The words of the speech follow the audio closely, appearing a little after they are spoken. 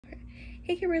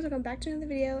Hey Careers, welcome back to another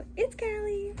video. It's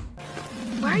Callie.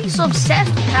 Why are you so obsessed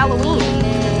with Halloween?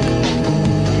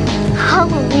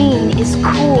 Halloween is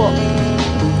cool.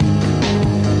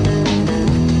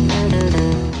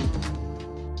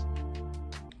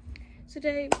 So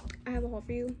today, I have a haul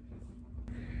for you.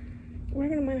 We're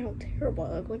not gonna mind how terrible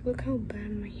I look. Like, look how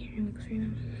bad my hair looks right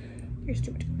now. You're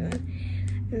stupid.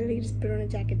 And then I just put on a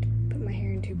jacket, put my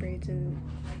hair in 2 braids, and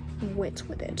went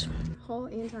with it. Haul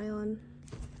and try on.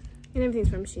 And everything's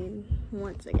from Shein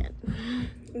once again.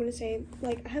 I'm gonna say,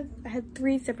 like, I had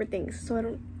 3 separate things.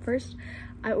 So first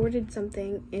I ordered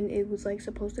something and it was like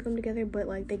supposed to come together, but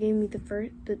like they gave me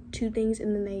the 2 things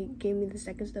and then they gave me the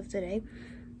second stuff today.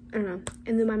 I don't know.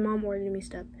 And then my mom ordered me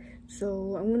stuff.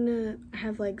 So I'm gonna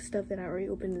have like stuff that I already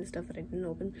opened and stuff that I didn't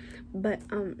open. But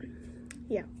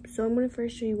yeah. So I'm gonna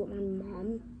first show you what my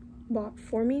mom bought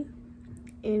for me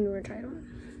and we're gonna try it on.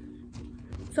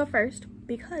 So first,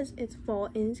 because it's fall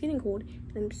and it's getting cold,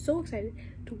 and I'm so excited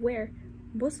to wear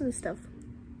most of this stuff.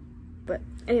 But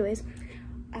anyways,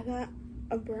 I got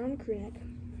a brown crew neck.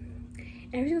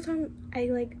 And every single time I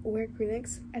like wear crew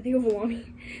necks, I think of Alani.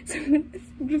 So I'm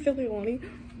gonna feel like Alani.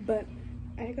 But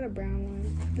I got a brown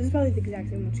one. This is probably the exact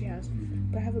same one she has.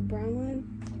 But I have a brown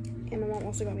one, and my mom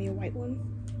also got me a white one.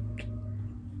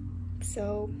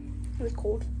 So it was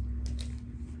cold.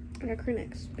 I got crew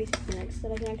necks, basic crew necks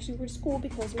that I can actually wear to school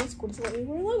because my school doesn't let me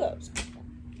wear logos.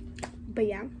 But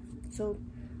yeah, so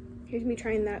here's me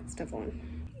trying that stuff on.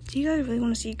 Do you guys really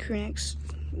want to see crew necks?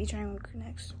 Me trying on crew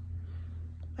necks?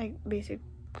 Like basic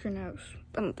crew necks?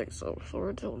 I don't think so, so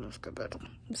we're still just good, but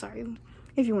I'm sorry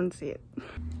if you want to see it.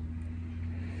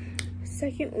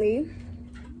 Secondly,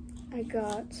 I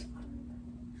got,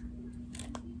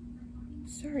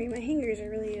 sorry, my hangers are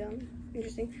really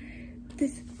interesting.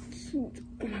 This cute.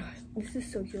 Oh my gosh, this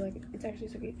is so cute. Like, it's actually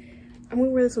so cute. I'm gonna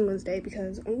wear this on Wednesday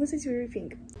because on Wednesdays we wear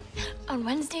pink. On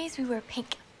Wednesdays, we wear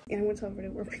pink. And I'm gonna tell everybody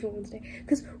to wear pink on Wednesday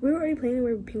because we were already planning to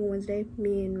wear pink on Wednesday,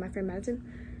 me and my friend Madison.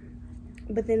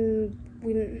 But then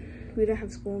we didn't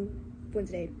have school on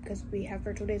Wednesday because we have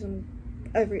virtual days on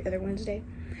every other Wednesday.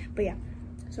 But yeah,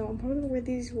 so I'm probably gonna wear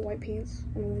these white pants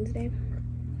on Wednesday.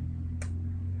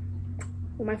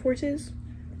 Well, my force is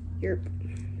Europe.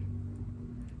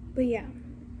 But yeah,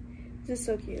 this is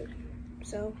so cute.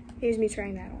 So here's me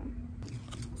trying that on.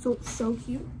 So it's so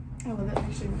cute. I love it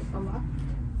actually a lot.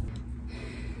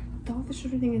 The office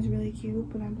shooter thing is really cute,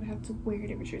 but I'm gonna have to wear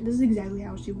it every shirt. This is exactly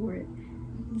how she wore it.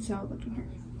 This is how it looked on her.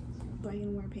 But I'm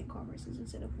gonna wear pink Converses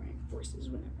instead of wearing forces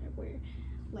whenever I wear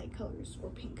light colors or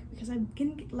pink, because I'm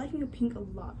liking a pink a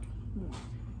lot more.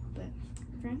 But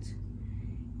friends,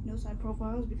 no side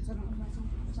profiles because I don't have my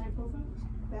side profiles.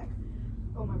 Back.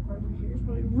 Oh my part of my hair is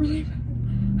probably really bad.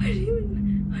 I didn't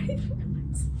even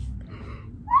realize.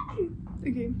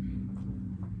 Okay.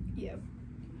 Yeah.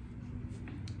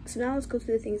 So now let's go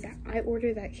through the things that I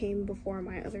ordered that came before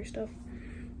my other stuff.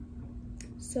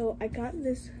 So I got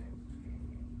this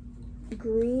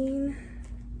green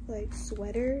like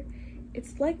sweater.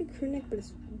 It's like a crew neck,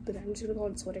 but I'm just gonna call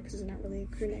it a sweater because it's not really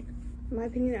a crew neck. In my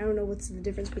opinion, I don't know what's the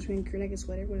difference between crew neck and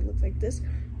sweater when it looks like this,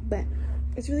 but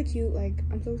it's really cute. Like,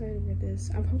 I'm so excited to wear this.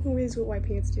 I'm probably gonna wear this with white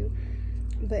pants too,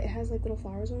 but it has like little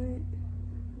flowers on it,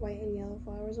 white and yellow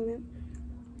flowers on it.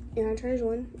 And I tried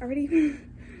one already,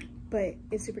 but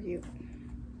it's super cute.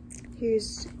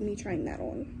 Here's me trying that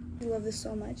on. I love this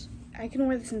so much. I can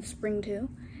wear this in spring too,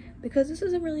 because this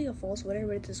isn't really a fall sweater,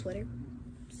 but it's a sweater.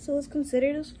 So it's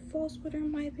considered a fall sweater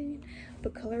in my opinion,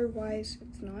 but color wise,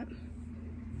 it's not.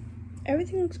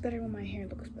 Everything looks better when my hair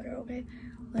looks better, okay?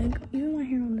 Like, even my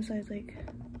hair on the side is like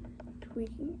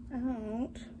tweaking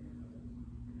out.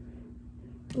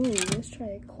 Ooh, let's try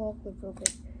a claw clip real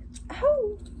quick.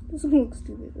 Ow! This one looks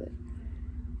stupid, but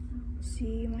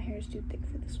see, my hair is too thick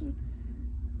for this one.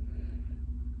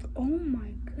 Oh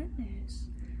my goodness.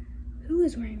 Who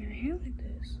is wearing their hair like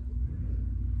this?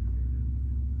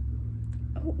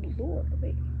 Oh Lord,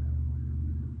 wait.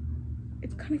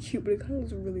 It's kind of cute, but it kind of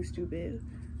looks really stupid.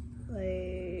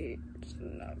 Like,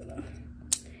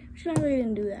 she's not really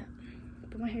gonna do that.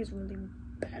 But my hair's really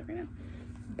bad right now.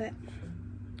 But,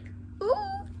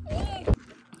 ooh,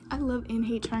 I love and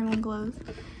hate trying on clothes.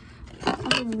 I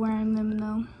love wearing them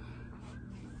though.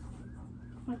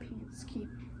 My pants keep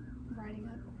riding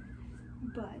up.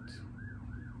 But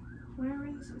when I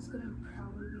wear this, it's gonna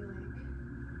probably be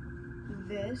like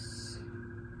this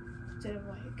instead of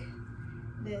like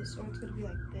this, or it's gonna be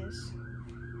like this.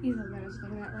 Either that is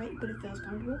looking at right, but it feels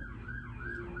comfortable.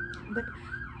 But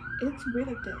it's weird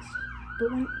like this.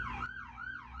 But when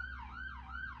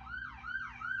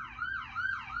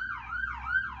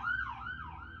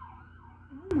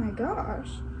oh my gosh,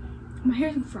 my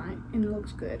hair's fine and it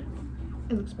looks good.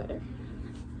 It looks better.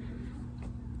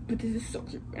 But this is so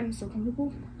cute and so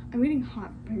comfortable. I'm getting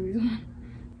hot by reason.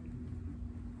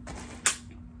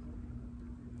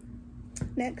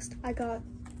 Next, I got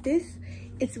this.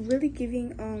 It's really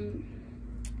giving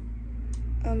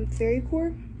fairy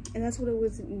core, and that's what it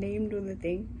was named on the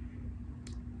thing.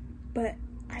 But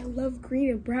I love green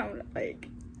and brown. Like,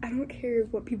 I don't care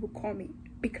what people call me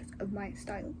because of my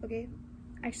style, okay?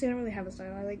 Actually, I don't really have a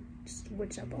style. I like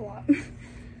switch up a lot.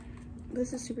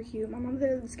 This is super cute. My mom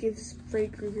said this gives Freddy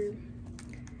Krueger.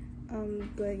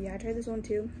 But yeah, I tried this one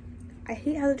too. I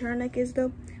hate how the turtleneck is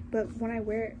though, but when I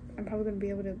wear it, I'm probably gonna be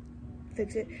able to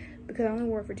fix it because I only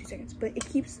wore it for 2 seconds. But it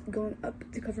keeps going up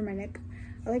to cover my neck.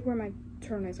 I like wearing my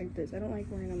turtlenecks like this. I don't like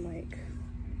wearing them like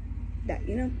that,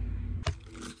 you know?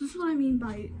 This is what I mean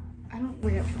by I don't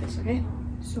wear it for this, okay?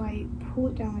 So I pull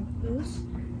it down like this.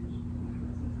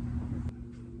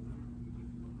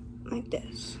 Like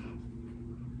this.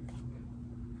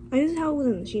 Like, this is how it was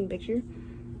in the Shein picture.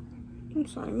 I'm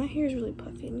sorry, my hair is really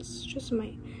puffy and it's just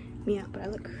me out, but I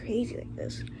look crazy like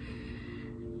this.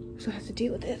 So I have to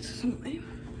deal with it some way.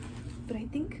 But I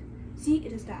think, see,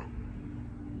 it is that.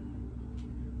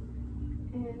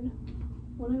 And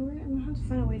when I wear it, I'm gonna have to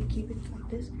find a way to keep it like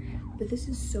this. But this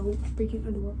is so freaking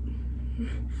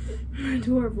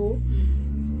adorable.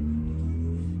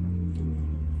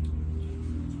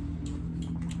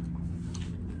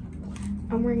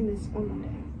 I'm wearing this on Monday.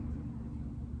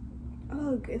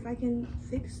 Oh, if I can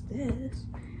fix this.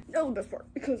 No, before,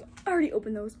 because I already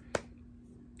opened those.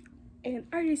 And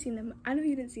I already seen them. I know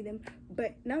you didn't see them,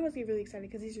 but now I'm gonna get really excited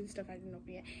because these are the stuff I didn't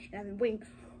open yet. And I've been waiting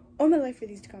all my life for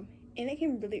these to come. And it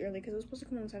came really early because it was supposed to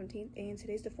come on the 17th and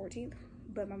today's the 14th.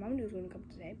 But my mom knew it was gonna come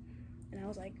today. And I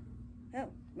was like, oh,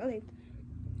 okay.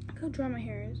 Look how dry my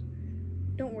hair is.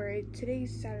 Don't worry,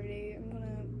 today's Saturday. I'm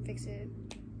gonna fix it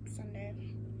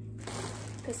Sunday.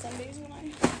 Because Sundays when I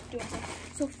do it.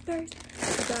 So first,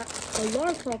 I got a lot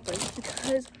of claw clips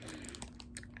because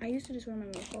I used to just wear my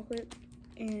little claw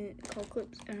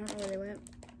clips and I don't know where they went.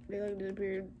 They like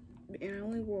disappeared, and I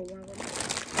only wore one of them.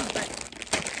 But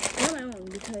I got my own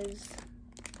because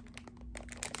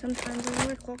sometimes I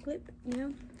wear a claw clip, you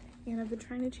know. And I've been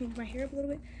trying to change my hair up a little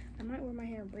bit. I might wear my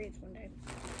hair in braids one day,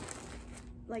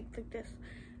 like this.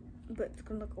 But it's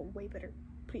gonna look way better.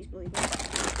 Please believe me.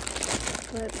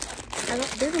 But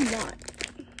there's a lot.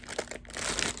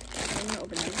 I'm gonna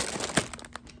open them.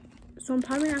 So I'm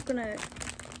probably not gonna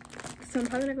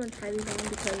try these on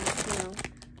because, you know,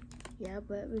 yeah,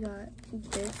 but we got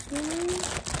this one.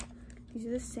 These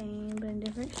are the same, but in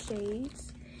different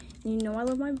shades. And you know I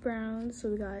love my browns, so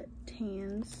we got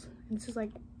tans. And this is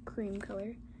like cream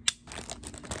color.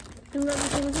 And look,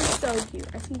 this is so cute.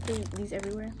 I see these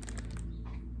everywhere.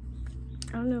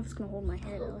 I don't know if it's gonna hold my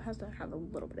hair though. It has to have a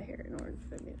little bit of hair in order to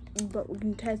fit it. But we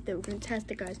can test it. We're gonna test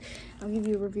it, guys. I'll give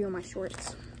you a review on my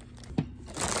shorts.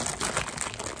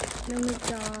 Then we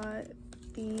got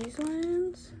these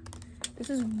ones. This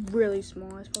is really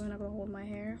small. It's probably not gonna hold my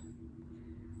hair.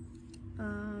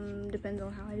 Depends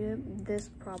on how I do it. This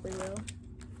probably will.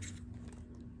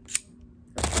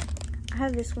 I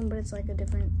have this one, but it's like a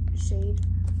different shade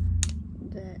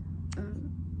that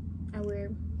I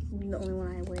wear. The only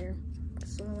one I wear.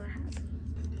 It's the only one I have.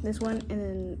 This one, and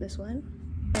then this one,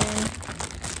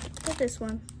 and this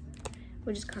one,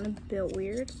 which is kind of built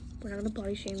weird. We're not gonna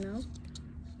body shame though.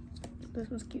 This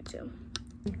one's cute too.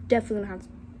 I'm definitely gonna have to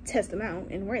test them out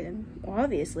and wear them,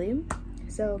 obviously.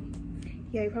 So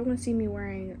yeah, you're probably gonna see me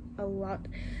wearing a lot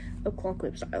of claw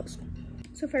clip styles.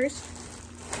 So first,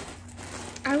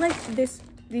 I like these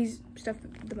stuff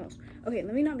the most. Okay,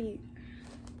 let me not be.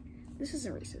 This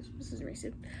isn't racist. This isn't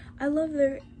racist. I love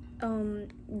their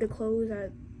the clothes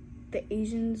that the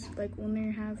Asians like when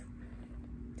they have.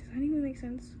 Does that even make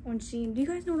sense? On Shein. Do you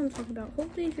guys know what I'm talking about?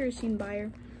 Hopefully, if you're a Shein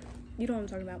buyer, you know what I'm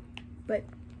talking about. But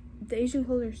the Asian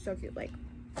clothes are so cute. Like,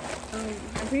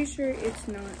 I'm pretty sure it's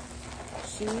not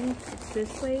Shein. It's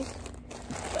this place.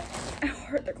 But I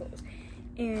heart their clothes,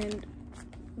 and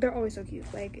they're always so cute.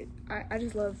 Like, I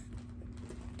just love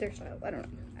their style. I don't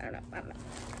know.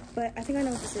 But I think I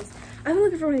know what this is. I've been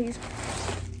looking for one of these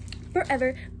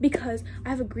forever because I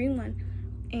have a green one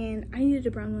and I needed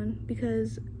a brown one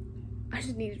because I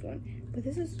just needed one. But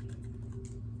this is,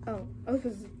 oh, I was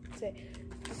supposed to say,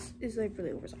 this is like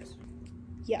really oversized.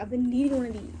 Yeah, I've been needing one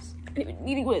of these.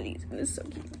 And it's so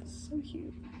cute. It's so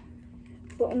cute.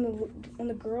 But on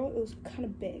the girl, it was kind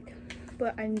of big.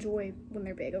 But I enjoy when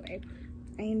they're big, okay?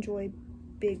 I enjoy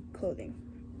big clothing.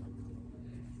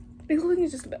 Big clothing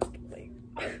is just the best. Like,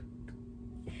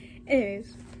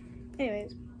 anyways,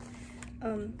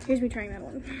 here's me trying that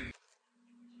one.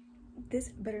 This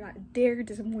better not dare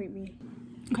disappoint me.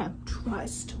 Okay,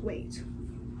 trust. Wait.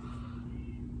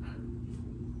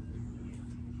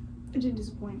 It didn't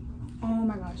disappoint. Oh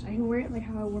my gosh, I can wear it like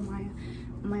how I wore my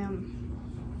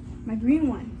green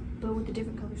one, but with a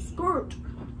different color skirt.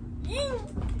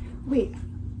 Wait,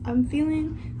 I'm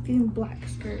feeling black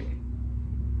skirt.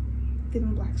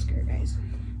 Feeling black skirt, guys.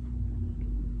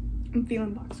 I'm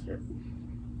feeling black skirt.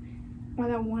 Or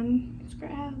that one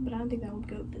skirt I have, but I don't think that would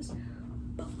go with this.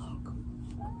 But look.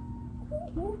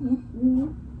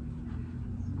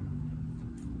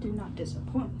 Did not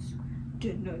disappoint.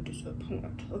 Did not disappoint.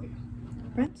 Okay.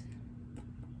 Friends?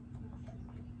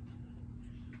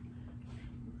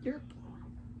 Yep.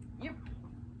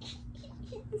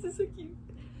 This is so cute.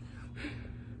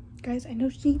 Guys, I know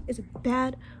she is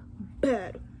bad.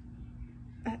 But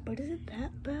is it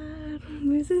that bad?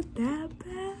 Is it that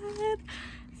bad?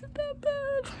 Is it that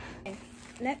bad? Okay,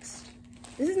 next.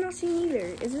 This is not Shein either.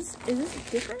 Is this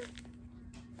different?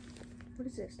 What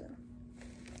is this though?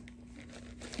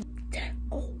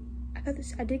 Oh, I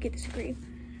did get this green.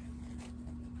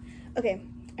 Okay,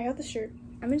 I got this shirt.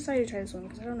 I'm excited to try this one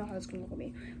because I don't know how it's gonna look on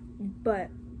me. But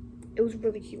it was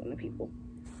really cute on the people.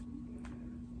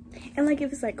 And like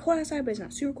if it's like cold outside but it's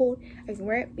not super cold, I can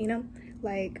wear it, you know?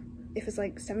 Like if it's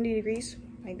like 70 degrees,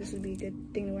 like this would be a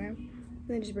good thing to wear. And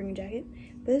then just bring a jacket.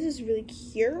 But this is really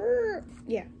cute.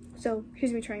 Yeah, so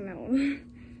here's me trying that one.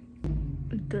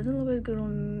 It doesn't look as good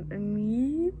on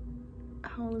me.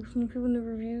 How it looks on the people in the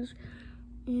reviews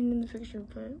and in the picture,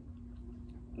 but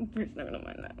we're just not gonna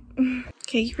mind that.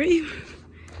 Okay, you ready?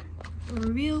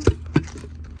 Reveal.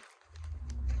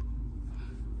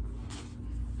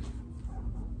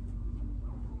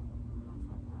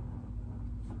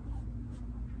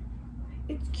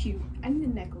 It's cute. I need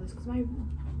a necklace because my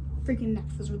freaking neck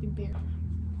feels really bare.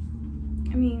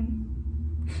 I mean,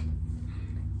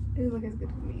 it doesn't look as good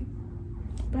for me.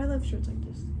 But I love shirts like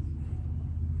this.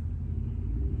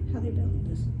 How they built like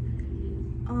this.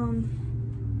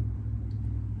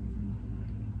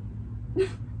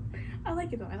 I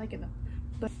like it though.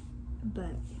 But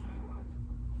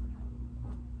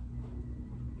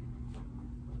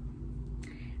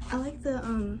I like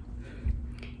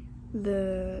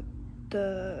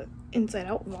the inside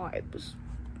out vibes.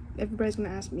 Everybody's gonna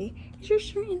ask me, is your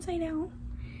shirt inside out?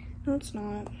 No, it's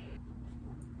not.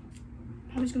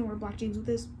 I'm just gonna wear black jeans with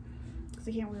this because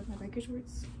I can't wear my biker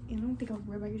shorts. And I don't think I'll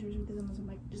wear biker shorts with this unless I'm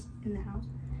like just in the house.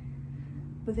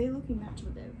 But they look match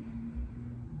with it.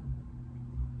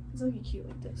 It's looking cute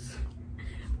like this.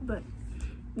 But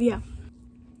yeah.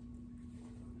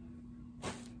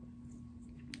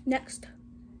 Next,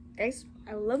 guys,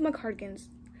 I love my cardigans.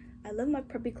 I love my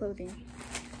preppy clothing.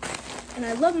 And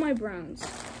I love my browns.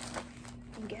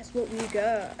 And guess what we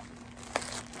got?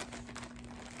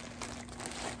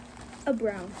 A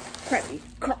brown preppy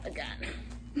cardigan.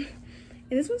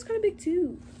 And this one's kind of big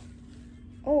too.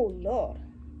 Oh Lord.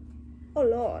 Oh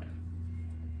Lord.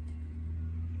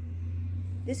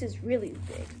 This is really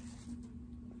big.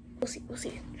 We'll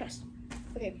see. Trust.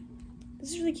 Okay.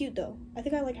 This is really cute though. I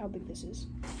think I like how big this is.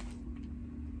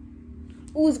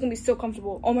 Oh, it's gonna be so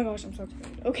comfortable. Oh my gosh, I'm so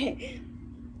excited. Okay.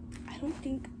 I don't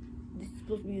think this is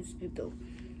supposed to be this big though.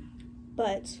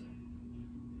 But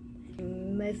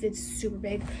if it's super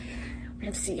big, we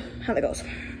have to see how that goes.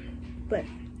 But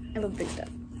I love big stuff.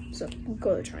 So we'll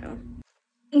go to try on.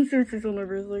 I'm seriously so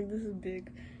nervous. Like, this is big.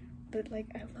 But like,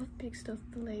 I love big stuff,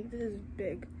 but like, this is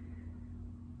big.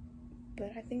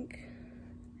 But I think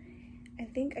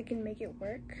I can make it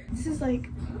work. This is like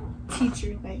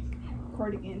teacher like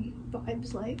cardigan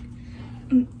vibes, like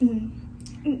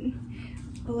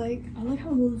but like I like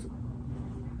how it goes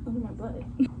under my butt.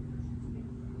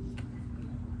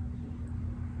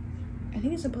 I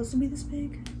think it's supposed to be this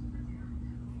big.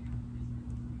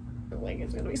 Like,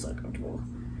 it's gonna be so comfortable.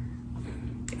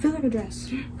 It feels like a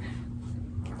dress.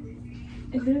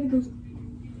 It literally goes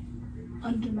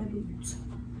under my boots.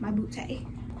 My boots, hey.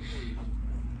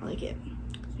 I like it.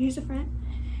 So here's the front.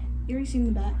 You already seen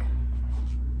the back.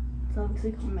 It's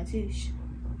obviously on my tush.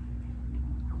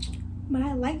 But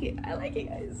I like it,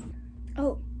 guys.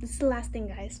 Oh, this is the last thing,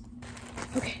 guys.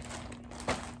 Okay.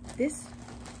 This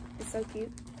is so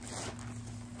cute.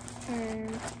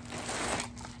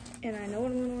 And I know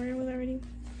what I'm gonna wear it with already.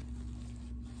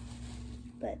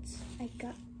 But I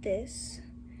got this.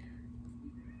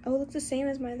 Oh, it looks the same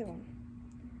as my other one.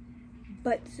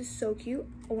 But this is so cute.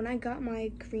 When I got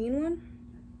my green one,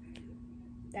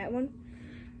 that one,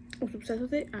 I was obsessed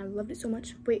with it. I loved it so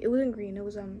much. Wait, it wasn't green. It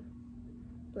was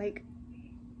like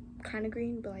kind of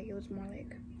green, but like it was more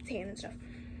like tan and stuff.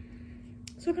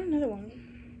 So I got another one.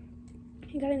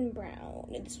 I got it in brown,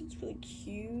 and this one's really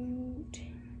cute.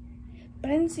 But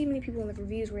I didn't see many people in the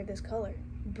reviews wear this color.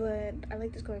 but I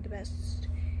like this color the best.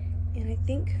 And I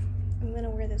think I'm gonna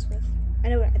wear this with, I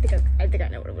think I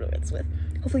know what I'm gonna wear this with.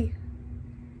 Hopefully,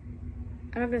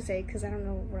 I'm not gonna say because I don't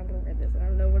know what I'm gonna wear this. I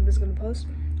don't know when this is gonna post.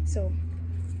 So,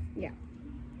 yeah.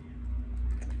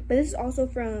 But this is also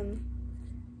from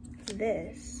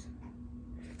this.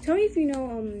 Tell me if you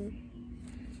know,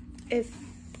 if,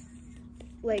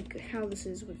 like, how this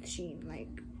is with Shein. Like,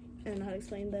 I don't know how to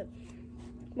explain, but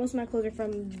most of my clothes are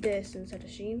from this instead of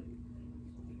Shein.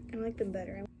 I like them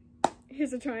better.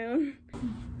 Here's a try on.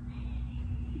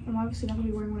 I'm obviously not gonna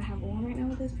be wearing what I have on right now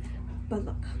with this, but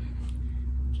look.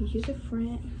 You can use the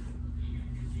front.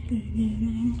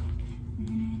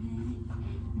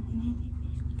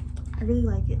 I really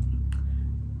like it.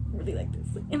 I really like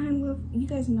this. And I love, you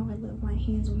guys know I love my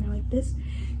hands when they're like this.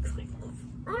 Cause I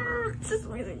love, it's just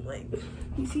amazing. Like,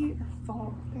 you see our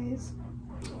fall, guys.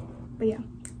 But yeah,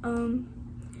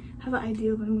 have an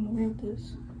idea of what I'm gonna wear with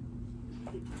this.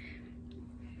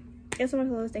 That's all my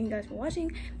clothes. Thank you guys for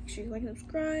watching. Make sure you like and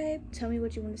subscribe. Tell me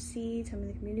what you want to see. Tell me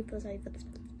in the community post how you felt this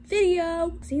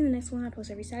video. See you in the next one. I post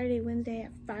every Saturday, Wednesday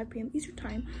at 5 p.m. Eastern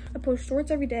time. I post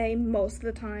shorts every day, most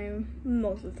of the time,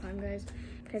 guys.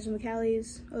 Catch up with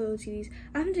Callie's, OOTDs.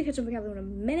 I haven't done Catch Up with Callie in a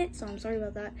minute, so I'm sorry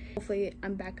about that. Hopefully,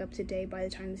 I'm back up to date by the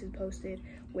time this is posted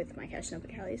with my Catching Up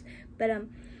with Callie's. But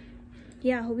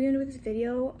yeah, I hope you enjoyed this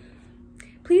video.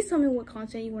 Please tell me what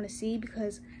content you want to see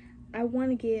because I want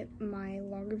to get my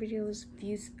longer videos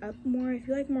views up more. If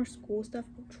you like more school stuff,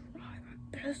 I'll try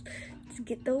my best to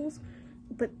get those.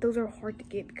 But those are hard to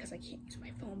get because I can't use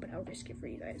my phone, but I'll risk it for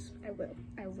you guys. I will.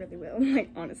 I really will. Like,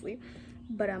 honestly.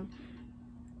 But,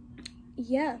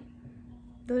 yeah.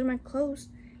 Those are my clothes.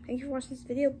 Thank you for watching this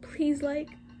video. Please like.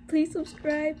 Please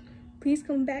subscribe. Please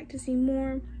come back to see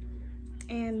more.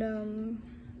 And,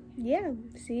 yeah.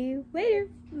 See you later.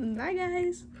 Bye,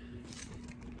 guys.